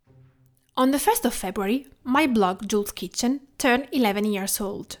On the 1st of February, my blog Jules Kitchen turned 11 years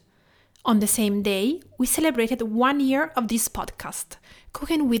old. On the same day, we celebrated 1 year of this podcast,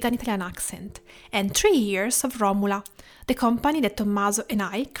 Cooking with an Italian Accent, and 3 years of Romula, the company that Tommaso and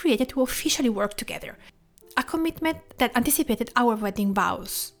I created to officially work together, a commitment that anticipated our wedding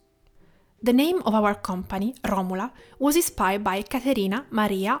vows. The name of our company, Romula, was inspired by Caterina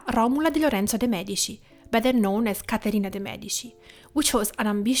Maria Romula di Lorenzo de' Medici, better known as Caterina de' Medici, which was an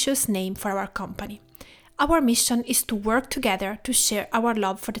ambitious name for our company. Our mission is to work together to share our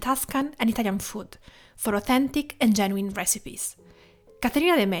love for the Tuscan and Italian food, for authentic and genuine recipes.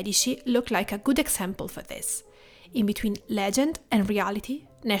 Caterina de' Medici looked like a good example for this. In between legend and reality,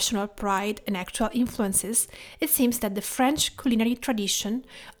 national pride and actual influences, it seems that the French culinary tradition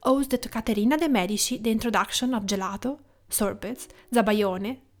owes to Caterina de' Medici the introduction of gelato, sorbets,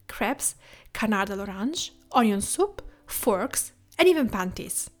 zabaione, crepes, canard à l'orange, onion soup, forks, and even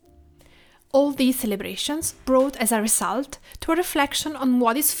panties. All these celebrations brought as a result to a reflection on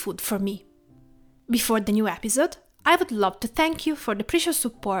what is food for me. Before the new episode, I would love to thank you for the precious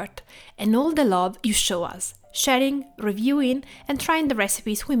support and all the love you show us, sharing, reviewing, and trying the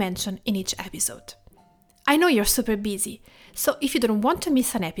recipes we mention in each episode. I know you're super busy, so if you don't want to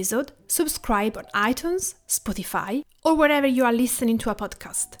miss an episode, subscribe on iTunes, Spotify, or wherever you are listening to a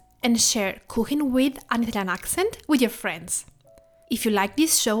podcast, and share Cooking with an Italian Accent with your friends. If you like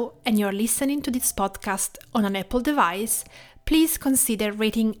this show and you're listening to this podcast on an Apple device, please consider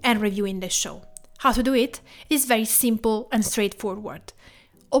rating and reviewing the show. How to do it is very simple and straightforward.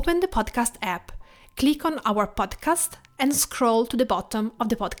 Open the podcast app, click on our podcast, and scroll to the bottom of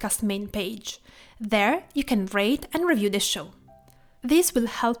the podcast main page. There, you can rate and review the show. This will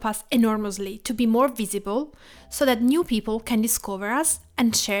help us enormously to be more visible so that new people can discover us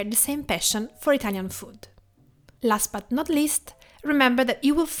and share the same passion for Italian food. Last but not least, remember that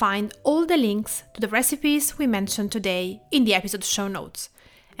you will find all the links to the recipes we mentioned today in the episode show notes.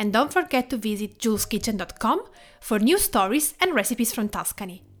 And don't forget to visit juleskitchen.com for new stories and recipes from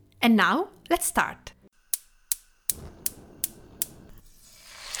Tuscany. And now, let's start!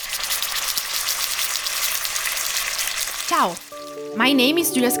 Ciao! My name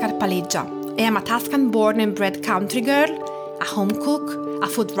is Giulia Scarpaleggia. I am a Tuscan born and bred country girl, a home cook, a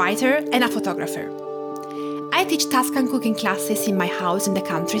food writer, and a photographer. I teach Tuscan cooking classes in my house in the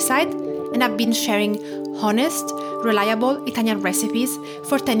countryside, and I've been sharing honest, reliable Italian recipes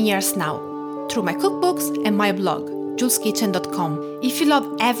for 10 years now, through my cookbooks and my blog, juleskitchen.com. If you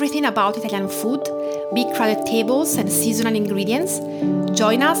love everything about Italian food, big crowded tables and seasonal ingredients,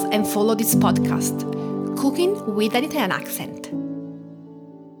 join us and follow this podcast, Cooking with an Italian Accent.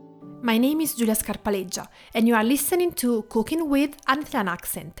 My name is Giulia Scarpaleggia, and you are listening to Cooking with an Italian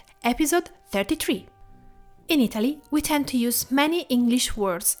Accent, episode 33. In Italy, we tend to use many English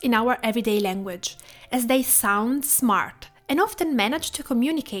words in our everyday language, as they sound smart and often manage to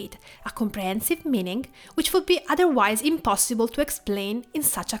communicate a comprehensive meaning which would be otherwise impossible to explain in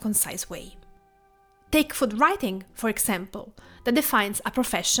such a concise way. Take food writing, for example, that defines a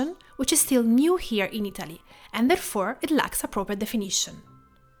profession which is still new here in Italy, and therefore it lacks a proper definition.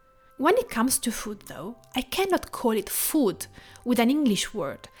 When it comes to food, though, I cannot call it food with an English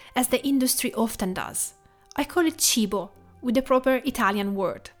word, as the industry often does. I call it cibo, with the proper Italian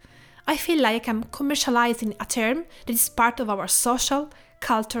word. I feel like I'm commercializing a term that is part of our social,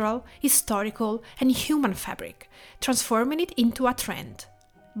 cultural, historical, and human fabric, transforming it into a trend.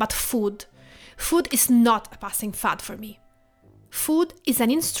 But food is not a passing fad for me. Food is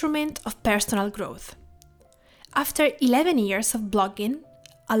an instrument of personal growth. After 11 years of blogging,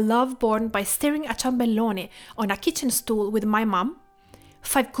 a love born by staring at ciambellone on a kitchen stool with my mom,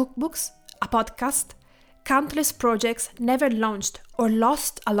 5 cookbooks, a podcast, countless projects never launched or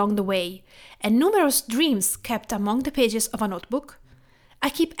lost along the way, and numerous dreams kept among the pages of a notebook, I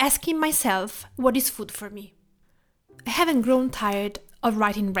keep asking myself what is food for me. I haven't grown tired of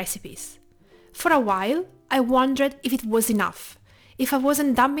writing recipes. For a while, I wondered if it was enough, if I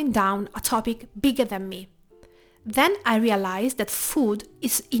wasn't dumbing down a topic bigger than me. Then I realized that food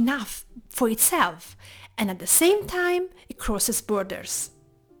is enough for itself, and at the same time, it crosses borders.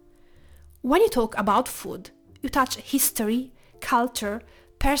 When you talk about food, you touch history, culture,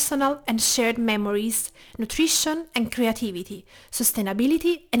 personal and shared memories, nutrition and creativity,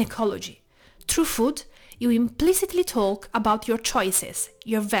 sustainability and ecology. Through food, you implicitly talk about your choices,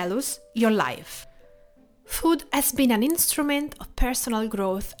 your values, your life. Food has been an instrument of personal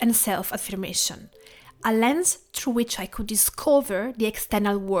growth and self-affirmation, a lens through which I could discover the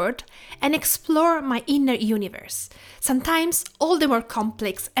external world and explore my inner universe, sometimes all the more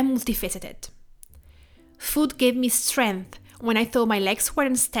complex and multifaceted. Food gave me strength when I thought my legs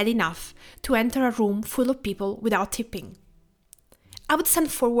weren't steady enough to enter a room full of people without tipping. I would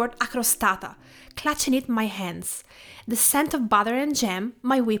stand forward a crostata, clutching it in my hands, the scent of butter and jam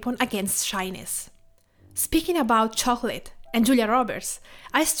my weapon against shyness. Speaking about chocolate and Julia Roberts,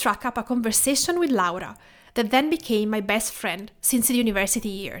 I struck up a conversation with Laura that then became my best friend since the university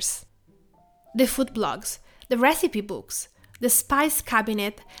years. The food blogs, the recipe books, the spice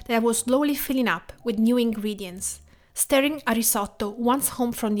cabinet that I was slowly filling up with new ingredients, stirring a risotto once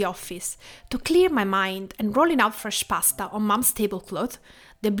home from the office to clear my mind and rolling out fresh pasta on Mom's tablecloth,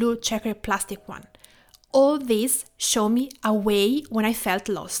 the blue checkered plastic one. All this showed me a way when I felt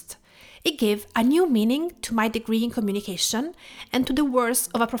lost. It gave a new meaning to my degree in communication and to the words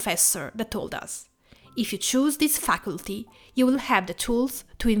of a professor that told us, if you choose this faculty, you will have the tools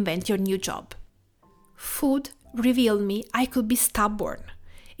to invent your new job. Food revealed me I could be stubborn.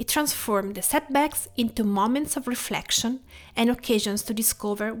 It transformed the setbacks into moments of reflection and occasions to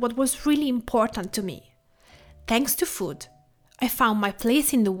discover what was really important to me. Thanks to food, I found my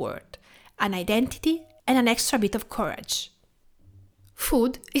place in the world, an identity and an extra bit of courage.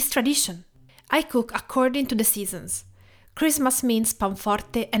 Food is tradition. I cook according to the seasons. Christmas means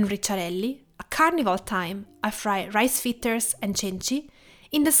panforte and ricciarelli. At carnival time, I fry rice fritters and cenci.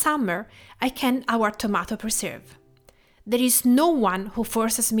 In the summer, I can our tomato preserve. There is no one who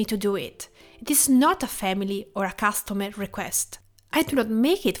forces me to do it. It is not a family or a customer request. I do not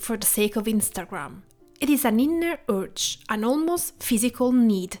make it for the sake of Instagram. It is an inner urge, an almost physical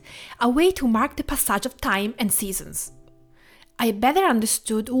need, a way to mark the passage of time and seasons. I better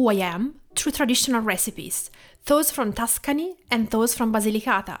understood who I am through traditional recipes, those from Tuscany and those from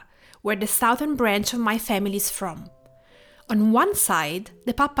Basilicata, where the southern branch of my family is from. On one side,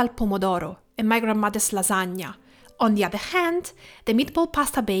 the papa al pomodoro and my grandmother's lasagna. On the other hand, the meatball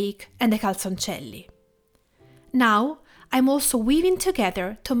pasta bake and the calzoncelli. Now, I'm also weaving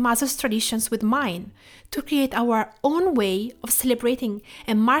together Tommaso's traditions with mine to create our own way of celebrating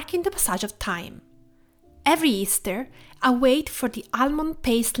and marking the passage of time. Every Easter, I wait for the almond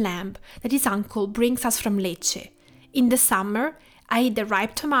paste lamb that his uncle brings us from Lecce. In the summer, I eat the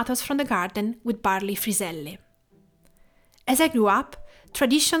ripe tomatoes from the garden with barley friselle. As I grew up,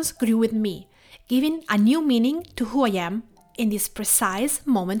 traditions grew with me, giving a new meaning to who I am in this precise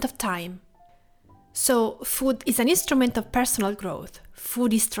moment of time. So, food is an instrument of personal growth,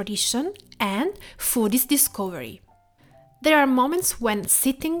 food is tradition, and food is discovery. There are moments when,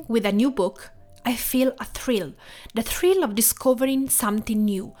 sitting with a new book, I feel a thrill, the thrill of discovering something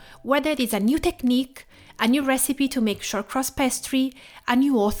new, whether it is a new technique, a new recipe to make shortcrust pastry, a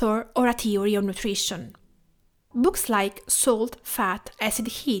new author, or a theory on nutrition. Books like Salt, Fat, Acid,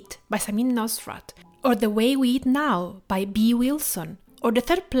 Heat by Samin Nosrat, or The Way We Eat Now by B. Wilson, or The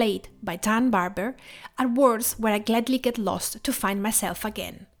Third Plate by Dan Barber are words where I gladly get lost to find myself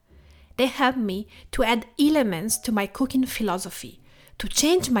again. They help me to add elements to my cooking philosophy, to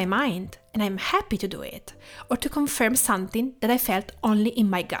change my mind, and I'm happy to do it, or to confirm something that I felt only in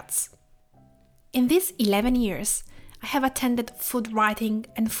my guts. In these 11 years, I have attended food writing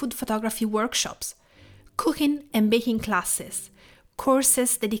and food photography workshops, cooking and baking classes,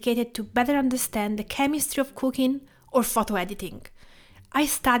 courses dedicated to better understand the chemistry of cooking or photo editing. I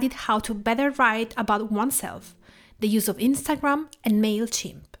studied how to better write about oneself, the use of Instagram and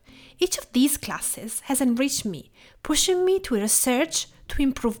MailChimp. Each of these classes has enriched me, pushing me to research to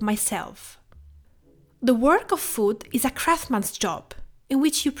improve myself. The work of food is a craftsman's job, in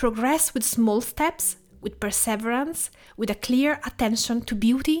which you progress with small steps, with perseverance, with a clear attention to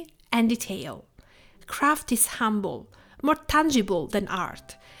beauty and detail. Craft is humble, more tangible than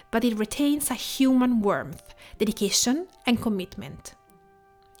art, but it retains a human warmth, dedication, and commitment.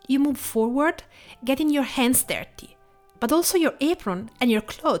 You move forward, getting your hands dirty, but also your apron and your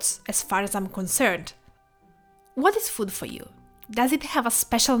clothes as far as I'm concerned. What is food for you? Does it have a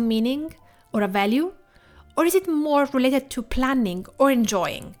special meaning or a value? Or is it more related to planning or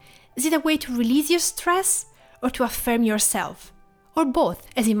enjoying? Is it a way to release your stress or to affirm yourself? Or both,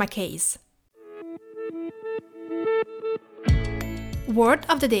 as in my case? Word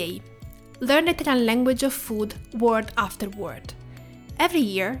of the day. Learn the Italian language of food word after word. Every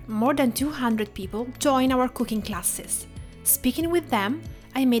year, more than 200 people join our cooking classes. Speaking with them,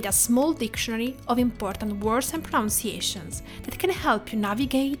 I made a small dictionary of important words and pronunciations that can help you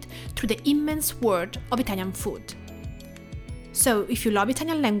navigate through the immense world of Italian food. So, if you love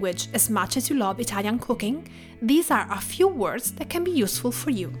Italian language as much as you love Italian cooking, these are a few words that can be useful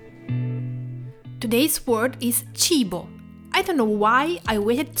for you. Today's word is cibo. I don't know why I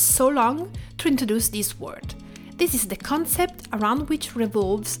waited so long to introduce this word. This is the concept around which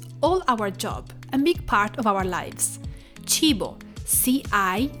revolves all our job, a big part of our lives. Cibo,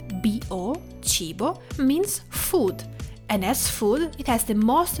 C-I-B-O, cibo, means food, and as food it has the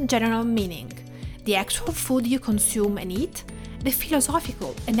most general meaning, the actual food you consume and eat, the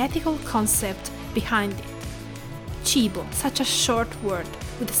philosophical and ethical concept behind it. Cibo, such a short word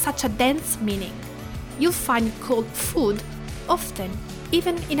with such a dense meaning. You'll find it called food often,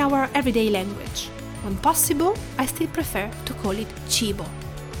 even in our everyday language. When possible, I still prefer to call it cibo.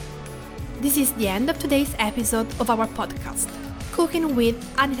 This is the end of today's episode of our podcast, Cooking with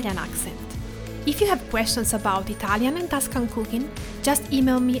an Italian Accent. If you have questions about Italian and Tuscan cooking, just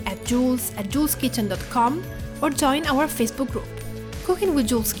email me at jules@juleskitchen.com or join our Facebook group, Cooking with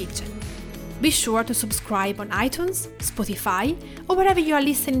Jules Kitchen. Be sure to subscribe on iTunes, Spotify, or wherever you are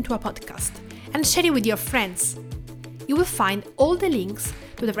listening to a podcast, and share it with your friends. You will find all the links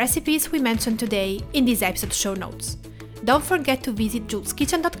to the recipes we mentioned today in this episode show notes. Don't forget to visit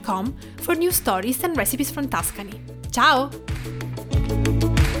juleskitchen.com for new stories and recipes from Tuscany. Ciao!